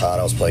 man. It was hot.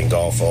 I was playing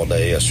golf all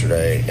day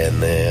yesterday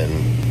and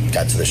then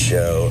got to the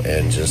show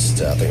and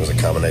just, I think it was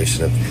a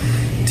combination of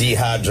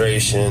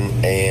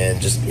dehydration and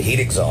just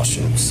heat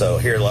exhaustion. So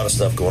hear a lot of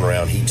stuff going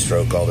around, heat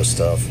stroke, all this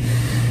stuff.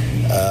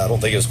 I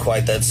don't think it was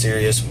quite that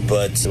serious,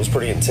 but it was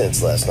pretty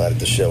intense last night at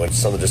the show. And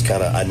something just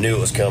kind of, I knew it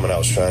was coming. I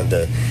was trying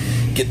to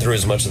get through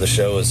as much of the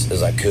show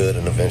as I could.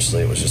 And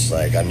eventually it was just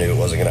like, I knew it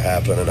wasn't going to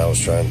happen. And I was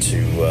trying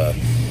to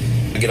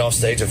get off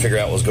stage and figure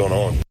out what was going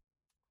on.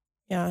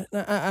 Yeah,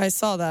 I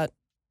saw that.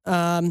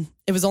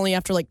 It was only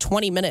after like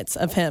 20 minutes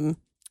of him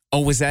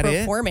was that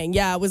performing.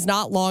 Yeah, it was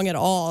not long at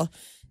all.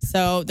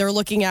 So they're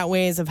looking at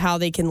ways of how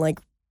they can like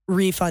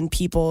refund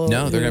people.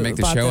 No, they're going to make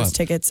the show up.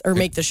 Tickets or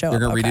make the show. They're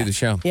going to redo the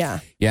show. Yeah.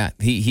 Yeah.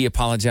 He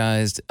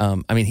apologized. I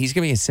mean, he's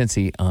going to be in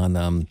Cincy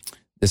on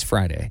this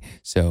Friday.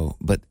 So,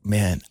 but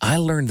man, I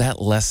learned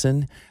that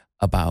lesson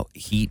about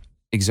heat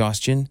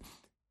exhaustion.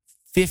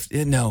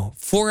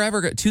 Forever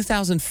ago,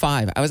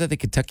 2005. I was at the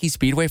Kentucky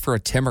Speedway for a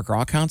Tim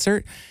McGraw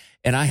concert,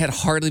 and I had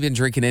hardly been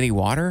drinking any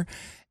water.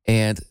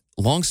 And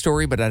long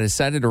story, but I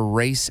decided to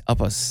race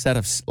up a set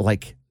of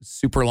like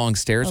super long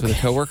stairs with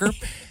a coworker.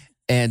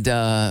 And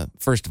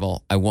first of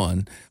all, I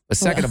won. But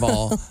second of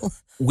all,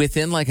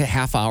 within like a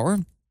half hour,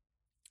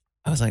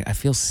 I was like, I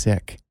feel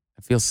sick.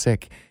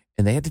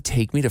 And they had to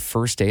take me to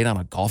first aid on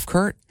a golf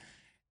cart.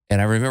 And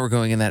I remember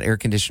going in that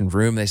air-conditioned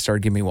room. They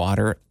started giving me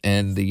water.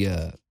 And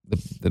the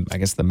I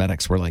guess the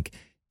medics were like,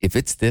 if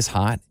it's this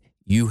hot,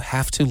 you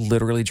have to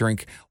literally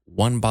drink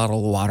one bottle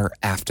of water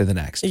after the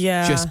next.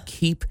 Yeah. Just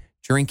keep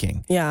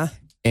drinking. Yeah.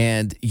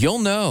 And you'll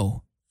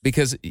know.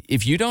 Because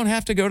if you don't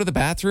have to go to the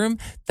bathroom,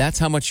 that's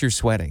how much you're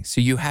sweating. So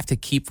you have to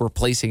keep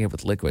replacing it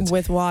with liquids.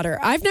 With water.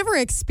 I've never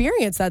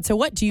experienced that. So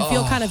what? Do you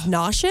feel kind of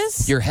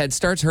nauseous? Your head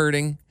starts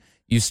hurting.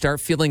 You start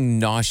feeling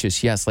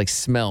nauseous. Yes, like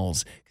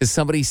smells. Because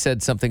somebody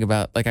said something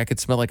about, like, I could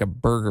smell like a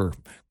burger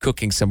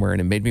cooking somewhere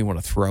and it made me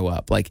want to throw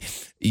up. Like,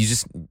 you're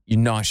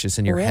nauseous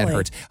and your head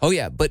hurts. Oh,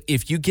 yeah. But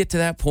if you get to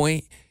that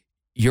point,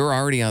 you're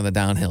already on the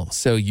downhill.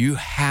 So you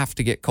have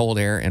to get cold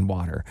air and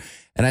water.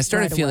 And I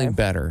started feeling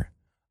better.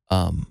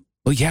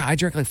 Well, yeah, I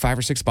drank like 5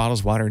 or 6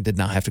 bottles of water and did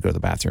not have to go to the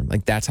bathroom.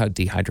 Like, that's how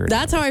dehydrated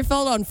That's how I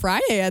felt on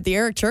Friday at the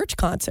Eric Church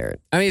concert.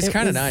 I mean, it's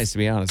kind of nice, to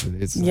be honest with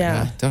you. It's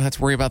like, don't have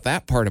to worry about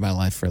that part of my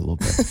life for a little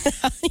bit.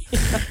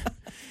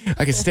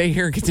 I can stay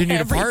here and continue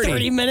to party.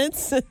 30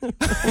 minutes.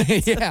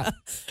 Yeah.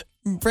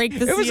 Break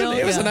the seal.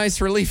 It was a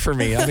nice relief for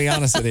me, I'll be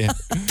honest with you.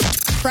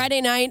 Friday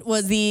night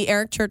was the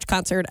Eric Church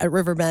concert at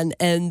Riverbend,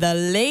 and the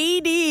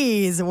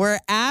ladies were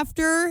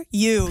after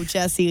you,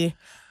 Jesse.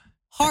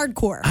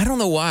 Hardcore. I don't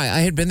know why.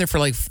 I had been there for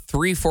like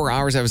 3-4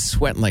 hours. I was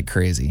sweating like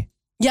crazy.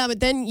 Yeah, but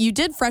then you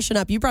did freshen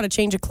up. You brought a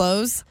change of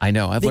clothes. I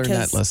know. I've learned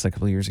that lesson a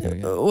couple of years ago.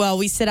 Yeah. Well,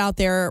 we sit out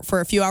there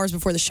for a few hours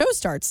before the show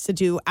starts to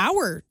do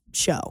our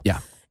show.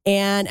 Yeah.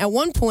 And at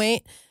one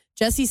point,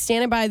 Jesse's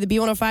standing by the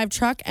B105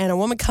 truck, and a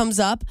woman comes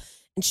up,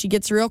 and she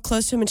gets real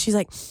close to him, and she's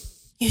like,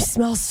 "You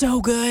smell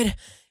so good."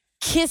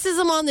 Kisses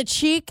him on the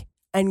cheek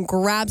and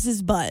grabs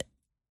his butt.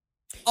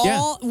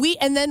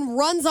 And then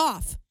runs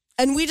off.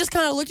 And we just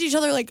kind of looked at each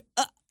other like,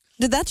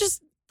 did that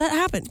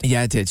happen?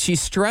 Yeah, it did. She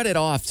strutted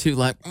off too,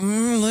 like,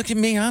 look at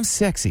me, I'm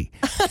sexy.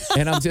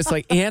 And I'm just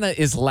like, Anna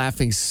is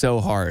laughing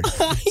so hard.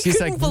 She's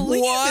like,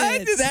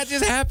 what? Did that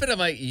just happen? I'm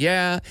like,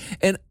 yeah.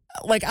 And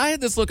like, I had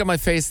this look on my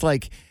face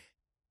like,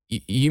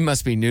 you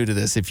must be new to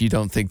this if you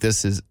don't think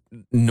this is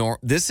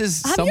this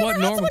is somewhat normal. Have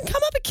you ever had someone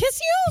come up and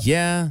kiss you?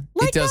 Yeah,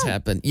 it does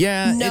happen.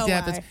 Yeah, it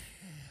happens.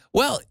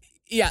 Well,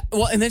 yeah.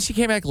 Well, and then she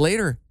came back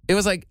later. It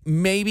was like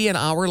maybe an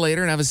hour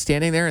later, and I was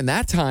standing there, and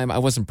that time I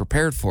wasn't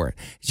prepared for it.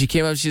 She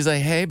came up, she's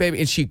like, "Hey, baby,"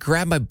 and she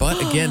grabbed my butt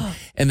again,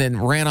 and then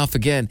ran off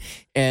again.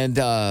 And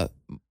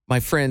my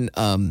friend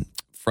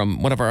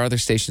from one of our other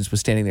stations was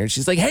standing there, and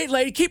she's like, "Hey,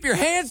 lady, keep your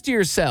hands to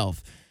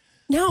yourself."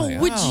 No,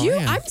 would you?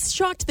 Man. I'm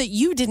shocked that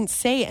you didn't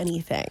say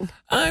anything.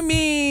 I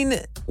mean,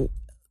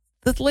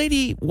 the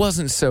lady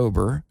wasn't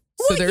sober,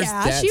 so there's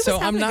that. So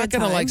I'm not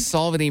going to like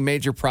solve any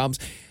major problems.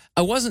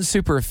 I wasn't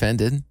super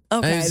offended.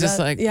 Okay, I was just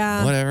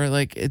whatever.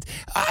 Like,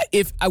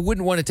 if I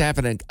wouldn't want it to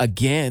happen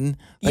again.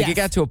 Like, it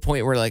got to a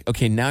point where, like,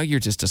 okay, now you're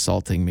just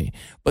assaulting me.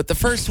 But the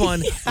first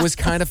one was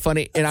kind of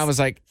funny, and I was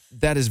like,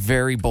 that is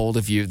very bold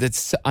of you.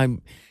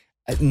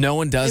 No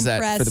one does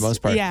that for the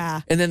most part.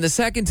 Yeah. And then the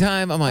second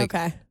time, I'm like,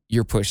 okay.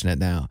 you're pushing it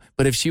now.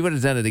 But if she would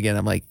have done it again,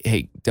 I'm like,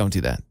 hey, don't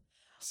do that.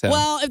 So,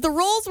 well, if the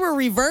roles were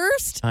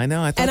reversed I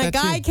know. I thought and a that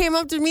guy too. came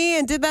up to me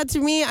and did that to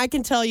me, I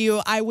can tell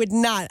you I would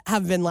not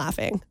have been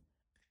laughing.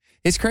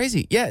 It's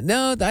crazy. Yeah,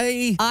 no,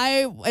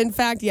 in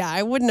fact,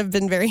 I wouldn't have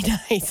been very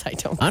nice, I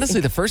don't honestly,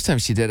 think. the first time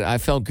she did it, I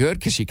felt good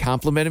because she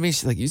complimented me.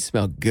 She's like, you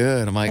smell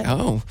good. I'm like,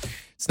 oh,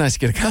 it's nice to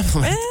get a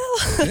compliment.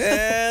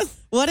 Well,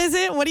 what is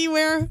it? What do you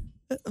wear?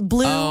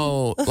 Blue?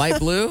 Oh, light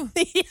blue?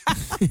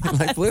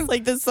 Light blue?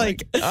 Like this,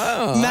 magical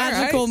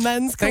all right.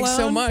 men's cologne. Thanks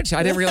so much.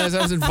 I didn't realize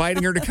I was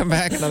inviting her to come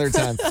back another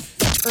time.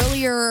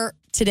 Earlier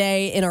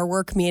today in our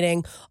work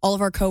meeting, all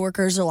of our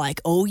coworkers are like,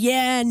 oh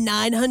yeah,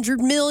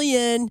 900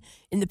 million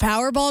in the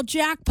Powerball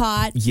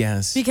jackpot.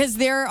 Yes. Because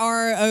there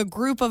are a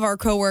group of our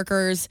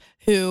coworkers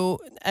who,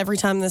 every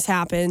time this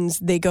happens,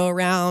 they go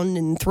around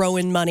and throw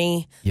in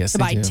money Yes, to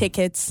they buy do.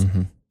 tickets.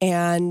 Mm-hmm.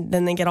 And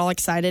then they get all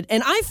excited.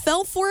 And I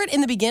fell for it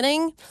in the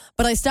beginning,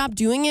 but I stopped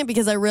doing it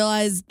because I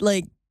realized,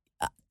 We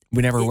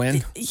never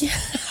win? Yeah.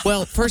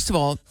 Well, first of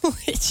all,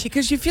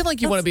 because you feel like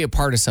you want to be a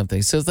part of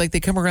something. So it's like they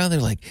come around, they're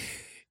like,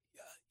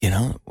 we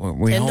all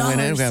win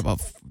in. We got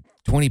about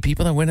 20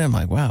 people that win in. I'm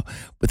like, wow.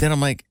 But then I'm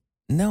like,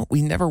 no,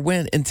 we never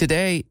win. And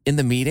today in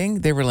the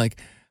meeting, they were like,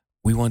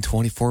 we won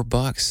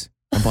 $24.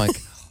 I'm like,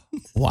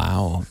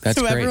 wow, that's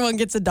so great. everyone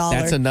gets $1.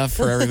 That's enough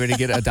for everybody to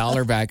get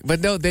 $1 back.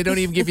 But no, they don't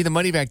even give you the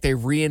money back. They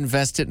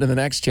reinvest it into the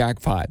next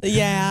jackpot.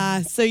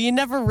 Yeah, so you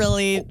never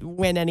really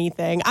win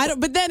anything.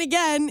 But then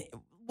again,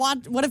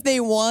 what if they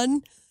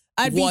won?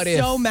 I'd be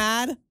so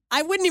mad.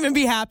 I wouldn't even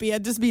be happy.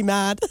 I'd just be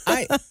mad.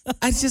 I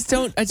just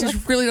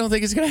really don't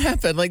think it's going to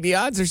happen. Like, the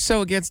odds are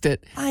so against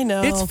it. I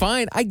know. It's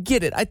fine. I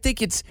get it. I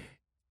think it's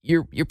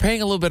you're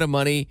paying a little bit of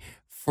money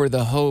for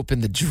the hope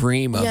and the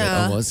dream of it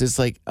almost. It's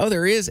like, oh,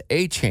 there is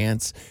a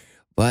chance.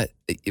 But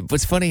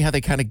what's funny how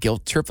they kind of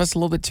guilt trip us a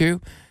little bit too.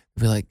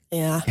 They'll be like,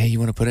 hey, you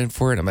want to put in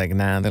for it? I'm like,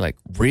 nah. And they're like,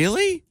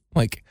 really? I'm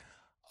like,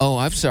 oh,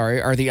 I'm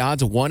sorry. Are the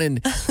odds 1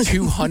 in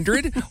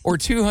 200 or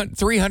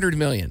 300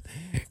 million?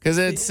 Because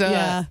it's,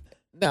 no,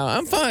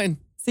 I'm fine.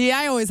 See,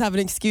 I always have an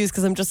excuse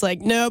because I'm just like,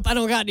 nope, I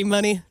don't got any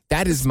money.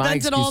 That is my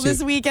excuse. Spent it all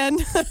this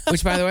weekend.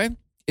 Which, by the way,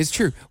 is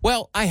true.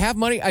 Well, I have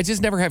money. I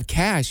just never have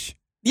cash.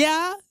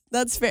 Yeah,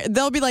 that's fair.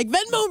 They'll be like,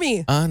 Venmo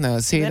me. Oh, no.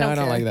 See, I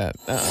don't like that.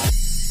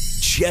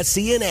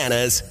 Jesse and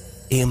Anna's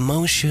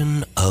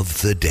emotion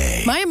of the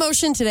day. My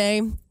emotion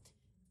today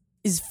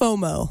is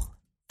FOMO.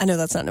 I know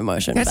that's not an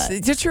emotion.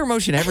 That's your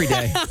emotion every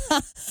day.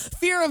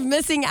 Fear of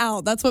missing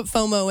out. That's what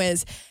FOMO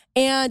is.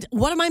 And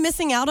what am I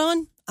missing out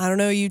on? I don't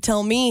know. You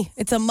tell me.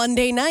 It's a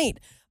Monday night.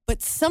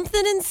 But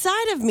something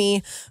inside of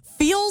me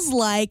feels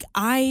like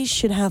I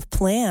should have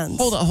plans.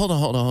 Hold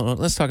on.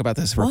 Let's talk about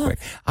this real quick.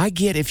 I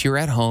get if you're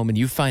at home and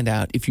you find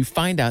out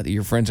that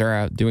your friends are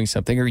out doing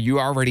something, or you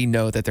already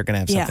know that they're going to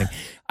have something.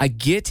 I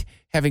get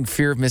having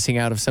fear of missing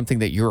out of something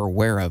that you're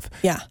aware of.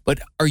 Yeah. But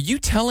are you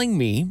telling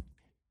me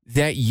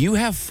that you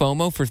have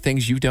FOMO for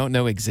things you don't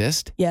know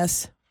exist?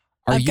 Yes.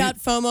 I've got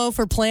FOMO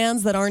for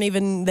plans that aren't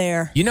even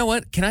there. You know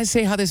what? Can I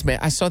say how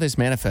I saw this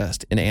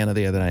manifest in Anna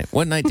the other night.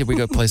 One night, did we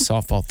go play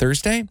softball?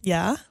 Thursday?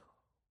 Yeah.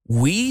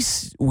 We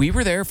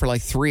were there for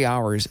like 3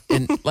 hours,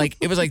 and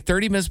it was like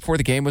 30 minutes before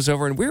the game was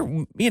over, and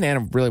me and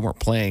Anna really weren't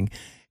playing.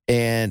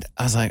 And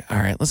I was like, all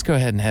right, let's go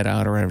ahead and head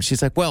out or whatever.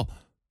 She's like, well,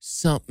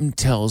 something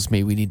tells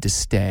me we need to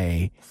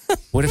stay.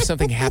 What if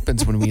something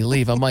happens when we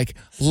leave? I'm like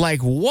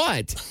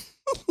what?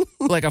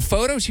 Like a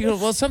photo? She goes,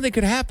 well, something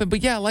could happen,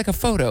 but yeah, like a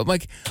photo. I'm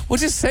like, well,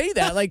 just say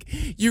that. Like,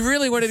 you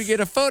really wanted to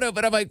get a photo,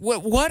 but I'm like,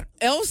 what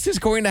else is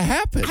going to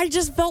happen? I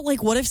just felt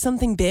like, what if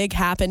something big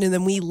happened and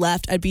then we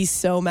left? I'd be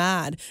so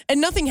mad. And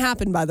nothing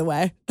happened, by the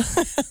way.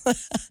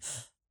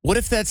 What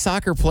if that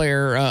soccer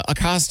player,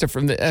 Acosta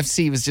from the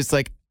FC, was just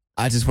like,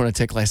 I just want to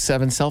take like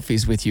 7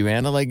 selfies with you,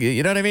 Anna. Like,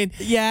 you know what I mean?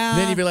 Yeah. And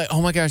then you'd be like,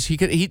 oh my gosh,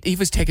 he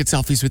was taking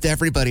selfies with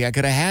everybody. I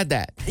could have had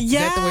that.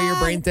 Yeah. Is that the way your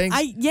brain thinks?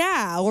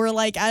 Or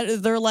like,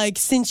 they're like,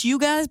 since you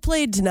guys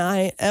played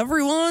tonight,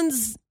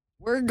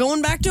 we're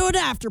going back to an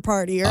after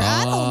party. Or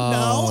I don't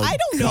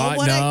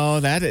know.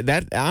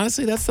 That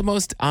honestly, that's the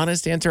most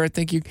honest answer I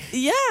think you.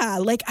 Yeah.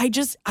 Like I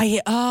just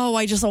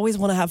always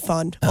want to have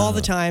fun all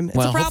the time. It's a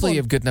problem. Hopefully you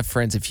have good enough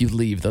friends. If you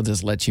leave, they'll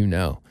just let you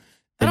know.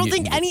 I don't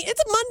think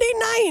it's a Monday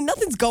night.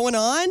 Nothing's going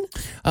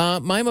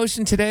on. My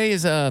emotion today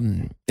is,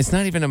 it's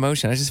not even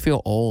emotion. I just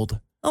feel old.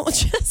 Oh,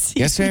 Jesse.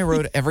 Yesterday I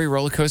rode every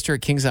roller coaster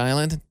at Kings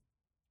Island,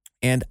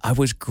 and I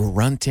was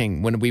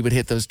grunting when we would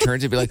hit those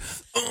turns. It'd be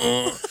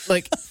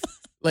like,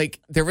 like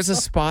there was a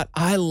spot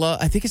I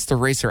think it's the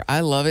Racer.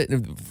 I love it.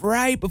 And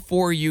right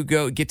before you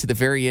get to the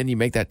very end, you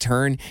make that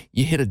turn,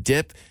 you hit a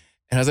dip.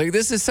 And I was like,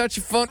 this is such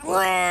a fun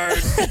ride.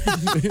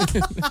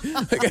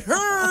 Like, it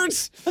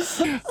hurts.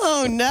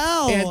 Oh,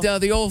 no.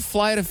 And the old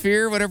Flight of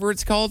Fear, whatever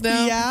it's called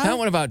now, that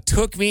one about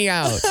took me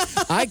out.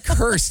 I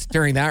cursed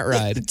during that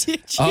ride. Did you?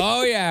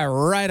 Oh, yeah,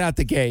 right out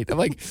the gate. I'm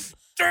like,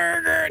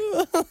 dang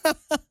it.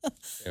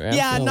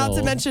 Yeah, not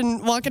to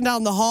mention walking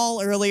down the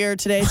hall earlier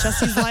today,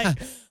 Jesse's like,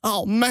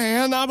 oh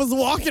man, I was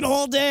walking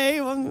all day.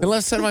 The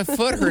left side of my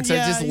foot hurts.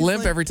 Yeah, I just he's limp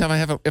like- every time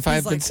if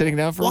I've been sitting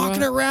down for a while.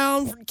 walking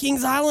around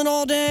Kings Island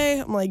all day.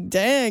 I'm like,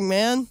 dang,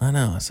 man. I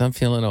know. So I'm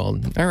feeling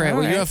old. All right. All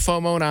Well, you right. have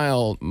FOMO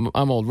and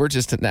I'm old. We're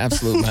just an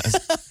absolute mess.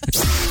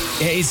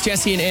 Hey, it's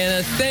Jesse and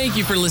Anna. Thank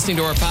you for listening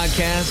to our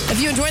podcast. If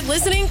you enjoyed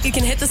listening, you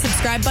can hit the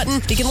subscribe button.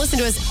 You can listen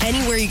to us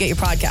anywhere you get your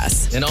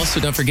podcasts. And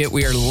also, don't forget,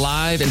 we are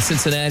live in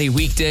Cincinnati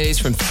weekdays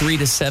from 3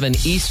 to 7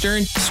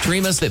 Eastern.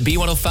 Stream us at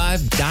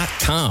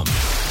B105.com.